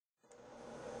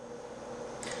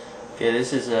Yeah,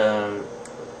 this is a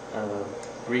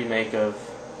remake of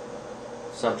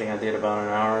something I did about an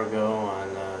hour ago on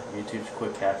YouTube's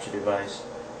quick capture device.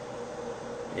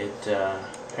 It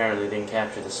apparently didn't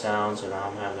capture the sound, so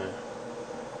now I'm having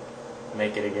to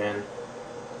make it again.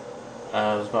 It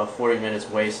was about 40 minutes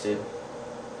wasted.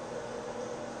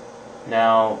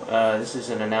 Now, this is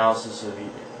an analysis of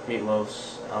Meat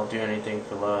Loaf's "I'll Do Anything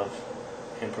for Love,"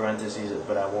 in parentheses,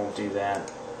 but I won't do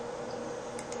that.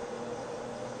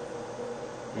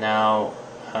 Now,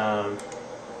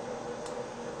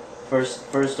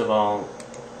 first of all,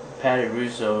 Patti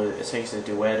Russo sings a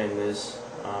duet in this.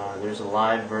 There's a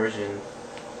live version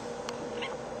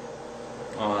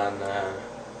on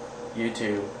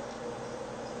YouTube.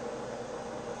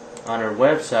 On her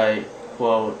website,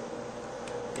 quote,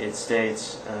 it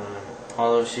states,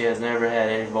 although she has never had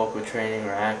any vocal training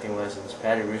or acting lessons,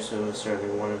 Patti Russo is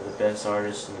certainly one of the best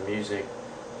artists in the music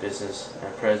business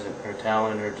at present. Her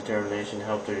talent and her determination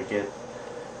helped her to get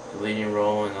the leading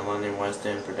role in the London West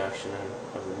End production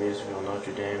of the musical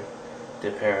Notre Dame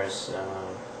de Paris.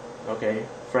 Okay,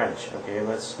 French. Okay,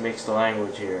 let's mix the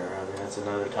language here. I mean, that's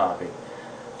another topic.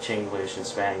 Chinglish and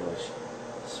Spanglish.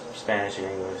 Spanish and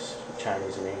English.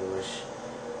 Chinese and English.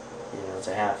 You know, it's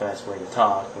a half-assed way to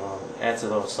talk. Well, that's a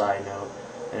little side note.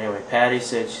 Anyway, Patti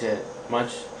said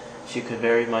she could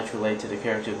very much relate to the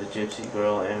character of the gypsy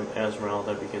girl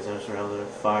Esmeralda, because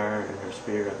Esmeralda's fire and her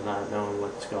spirit of not knowing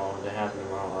what's going to happen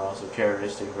tomorrow are also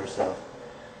characteristic of herself.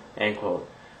 End quote.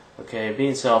 Okay,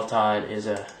 being self-taught is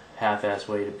a half-assed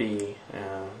way to be.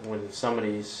 When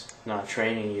somebody's not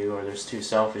training you, or they're too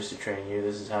selfish to train you,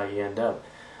 this is how you end up.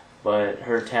 But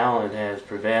her talent has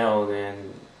prevailed,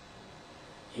 and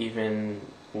even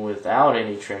without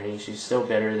any training, she's still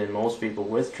better than most people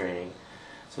with training.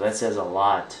 So that says a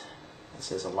lot. It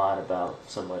says a lot about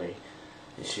somebody.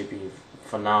 It should be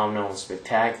phenomenal and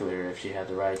spectacular if she had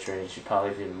the right training. She'd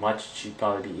probably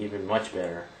be even much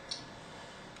better.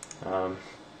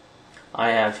 I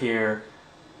have here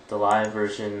the live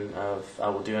version of "I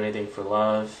Will Do Anything for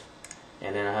Love,"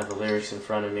 and then I have the lyrics in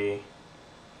front of me.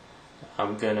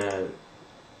 I'm gonna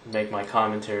make my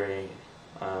commentary.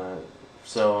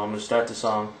 So I'm gonna start the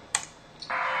song.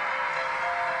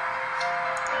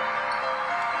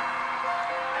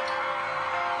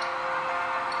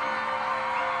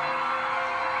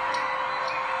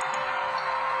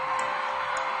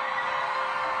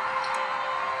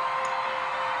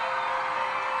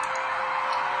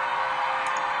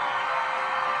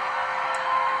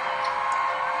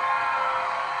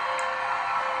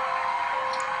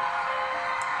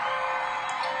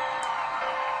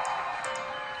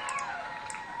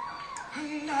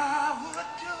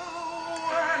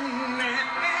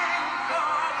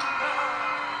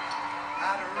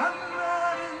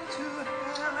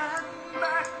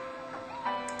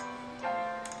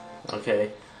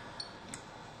 Okay.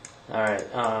 Alright,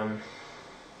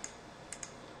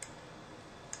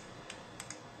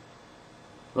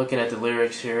 looking at the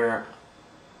lyrics here,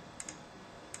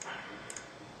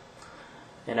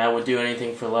 and I would do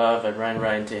anything for love, I'd run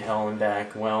right into hell and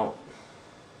back. Well,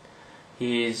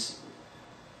 it's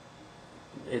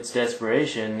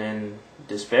desperation and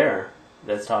despair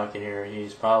that's talking here.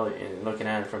 He's probably, looking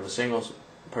at it from a single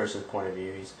person's point of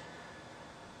view, he's,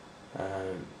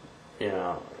 you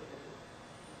know,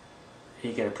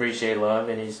 he can appreciate love,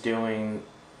 and he's doing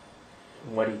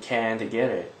what he can to get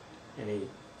it, and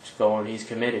he's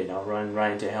committed. I'll run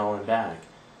right into hell and back.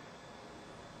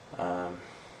 A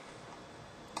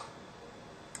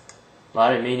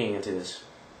lot of meaning into this.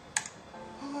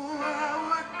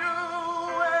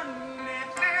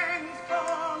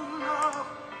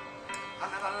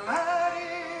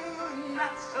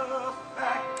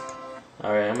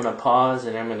 Alright, I'm going to pause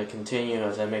and I'm going to continue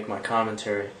as I make my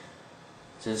commentary.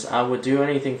 It says, I would do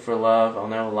anything for love, I'll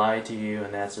never lie to you,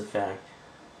 and that's a fact.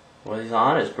 Well, he's an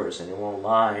honest person, he won't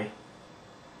lie.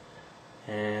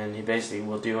 And he basically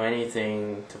will do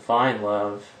anything to find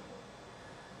love.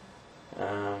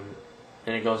 Then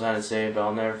it goes on to say, but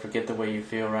I'll never forget the way you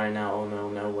feel right now, oh no,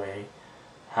 no way.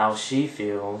 How she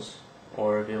feels,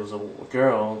 or if it was a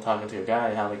girl talking to a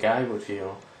guy, how the guy would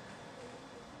feel.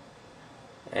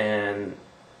 And,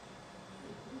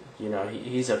 you know,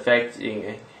 he's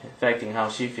affecting how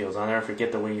she feels. I'll never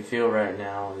forget the way you feel right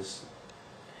now is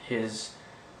his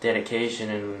dedication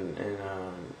and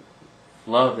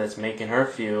love that's making her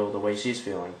feel the way she's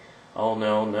feeling. Oh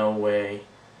no, no way.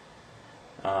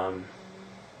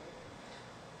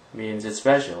 Means it's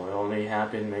special. It only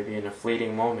happened maybe in a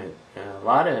fleeting moment. A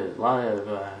lot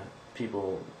of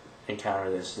people encounter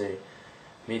this. They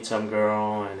meets some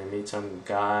girl and then meets some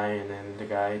guy, and then the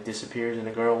guy disappears and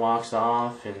the girl walks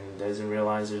off and doesn't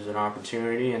realize there's an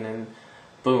opportunity, and then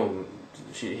boom,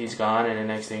 he's gone, and the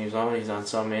next thing he's on, he's on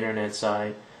some internet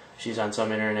site, she's on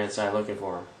some internet site looking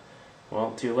for him.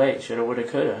 Well, too late. Shoulda, woulda,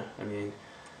 coulda. I mean,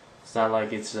 it's not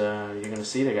like it's you're gonna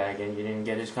see the guy again. You didn't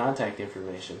get his contact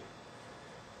information.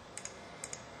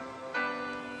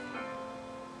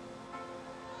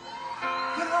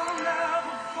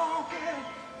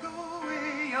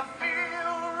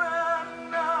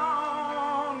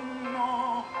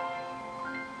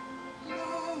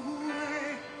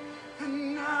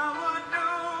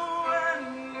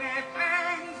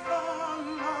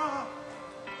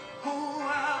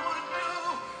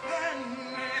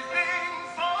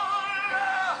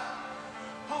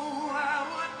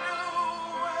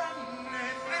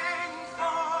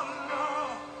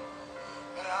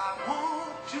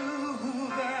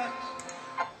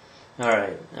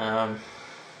 Alright,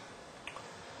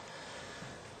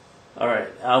 alright,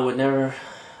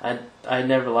 I'd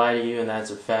never lie to you, and that's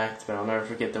a fact, but I'll never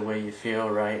forget the way you feel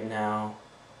right now.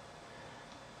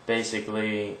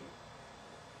 Basically,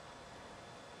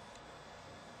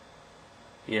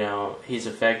 you know, he's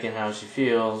affecting how she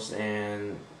feels,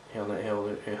 and he'll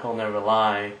never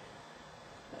lie.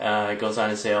 It goes on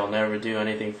to say, I'll never do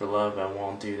anything for love, I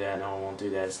won't do that, no, I won't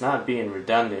do that. It's not being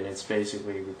redundant, it's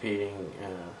basically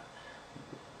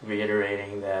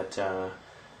reiterating that,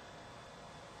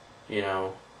 you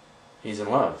know, he's in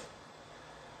love.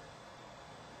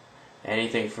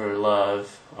 Anything for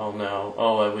love, oh no,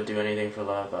 oh I would do anything for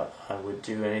love, I would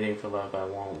do anything for love, I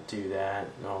won't do that,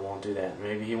 no, I won't do that.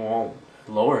 Maybe he won't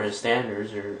lower his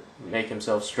standards or make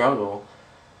himself struggle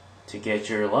to get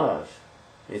your love.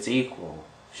 It's equal.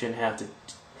 Shouldn't have to,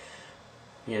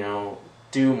 you know,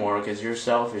 do more because you're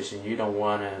selfish and you don't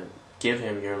want to give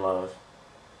him your love.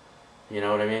 You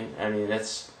know what I mean? I mean,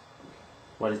 that's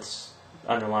what its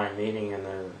underlying meaning, and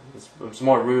it's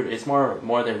more rude. It's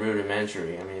more than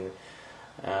rudimentary. I mean,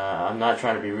 I'm not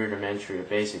trying to be rudimentary or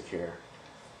basic here.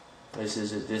 This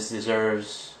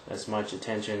deserves as much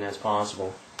attention as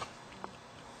possible.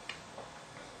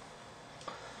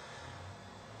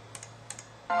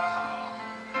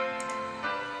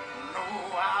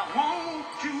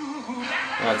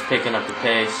 Now it's picking up the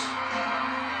pace.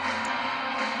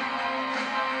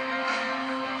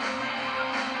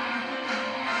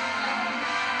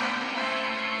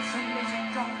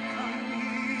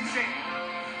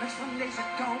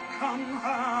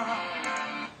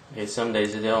 Okay, some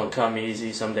days it don't come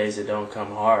easy, some days it don't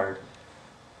come hard.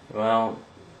 Well,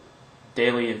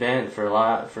 daily event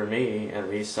for me at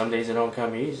least, some days it don't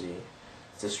come easy.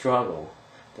 It's a struggle.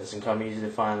 It doesn't come easy to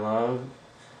find love.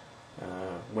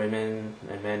 Women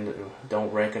and men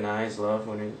don't recognize love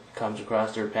when it comes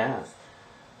across their path.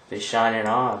 They shine it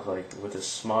off like with a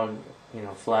smug, you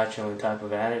know, flatulent type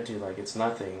of attitude, like it's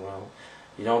nothing. Well,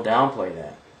 you don't downplay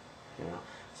that. You know,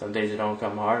 some days it don't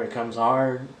come hard. It comes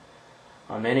hard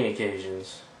on many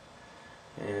occasions,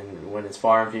 and when it's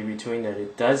far and few between that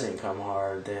it doesn't come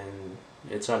hard, then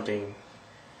it's something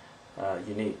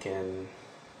unique, and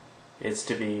it's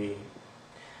to be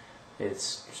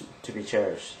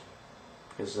cherished,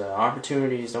 because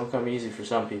opportunities don't come easy for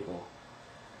some people.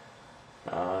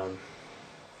 Alright,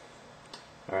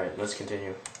 let's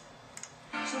continue.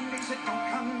 Some days it don't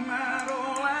come at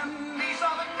all, and these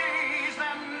are the days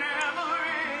that never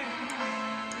end.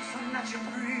 There's some that you're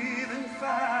breathing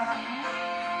fire,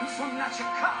 and some that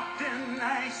you're cocked in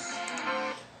ice.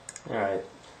 Alright,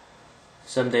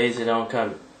 some days it don't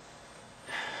come.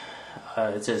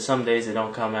 It says some days they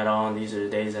don't come at all, and these are the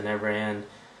days that never end.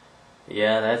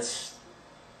 Yeah, that's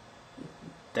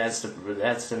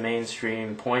the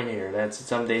mainstream point here. That's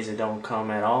some days it don't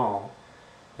come at all.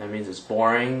 That means it's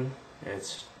boring,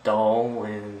 it's dull,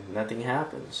 and nothing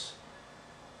happens.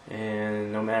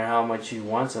 And no matter how much you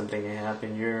want something to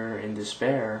happen, you're in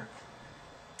despair,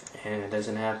 and it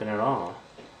doesn't happen at all.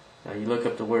 Now you look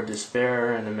up the word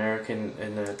despair in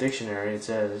the dictionary. It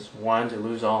says 1, to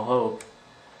lose all hope.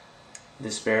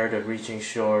 Despair, of reaching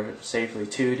shore safely.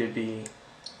 2, to be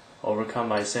overcome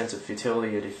by a sense of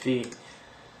futility or defeat.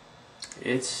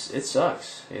 It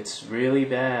sucks. It's really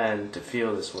bad to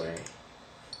feel this way.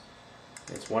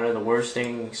 It's one of the worst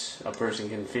things a person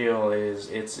can feel.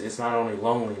 It's not only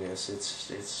loneliness.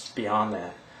 It's beyond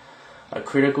that. A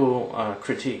critical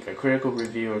critique, a critical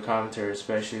review or commentary,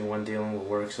 especially one dealing with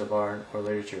works of art or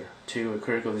literature. 2, a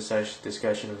critical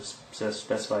discussion of a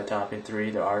specified topic. 3,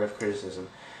 the art of criticism.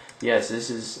 Yes, this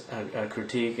is a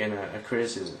critique and a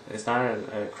criticism. It's not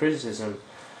a criticism,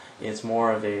 it's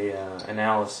more of a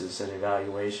analysis and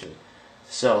evaluation.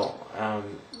 So,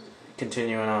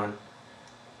 continuing on.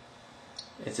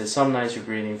 It's a, some nights you're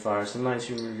breathing fire, some nights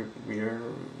you're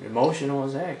emotional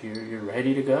as heck. You're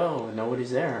ready to go and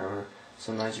nobody's there. Or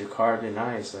some nights you're carved in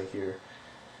ice, like you're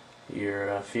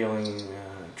feeling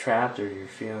trapped, or you're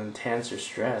feeling tense or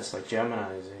stressed, like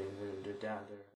Geminis. They're down.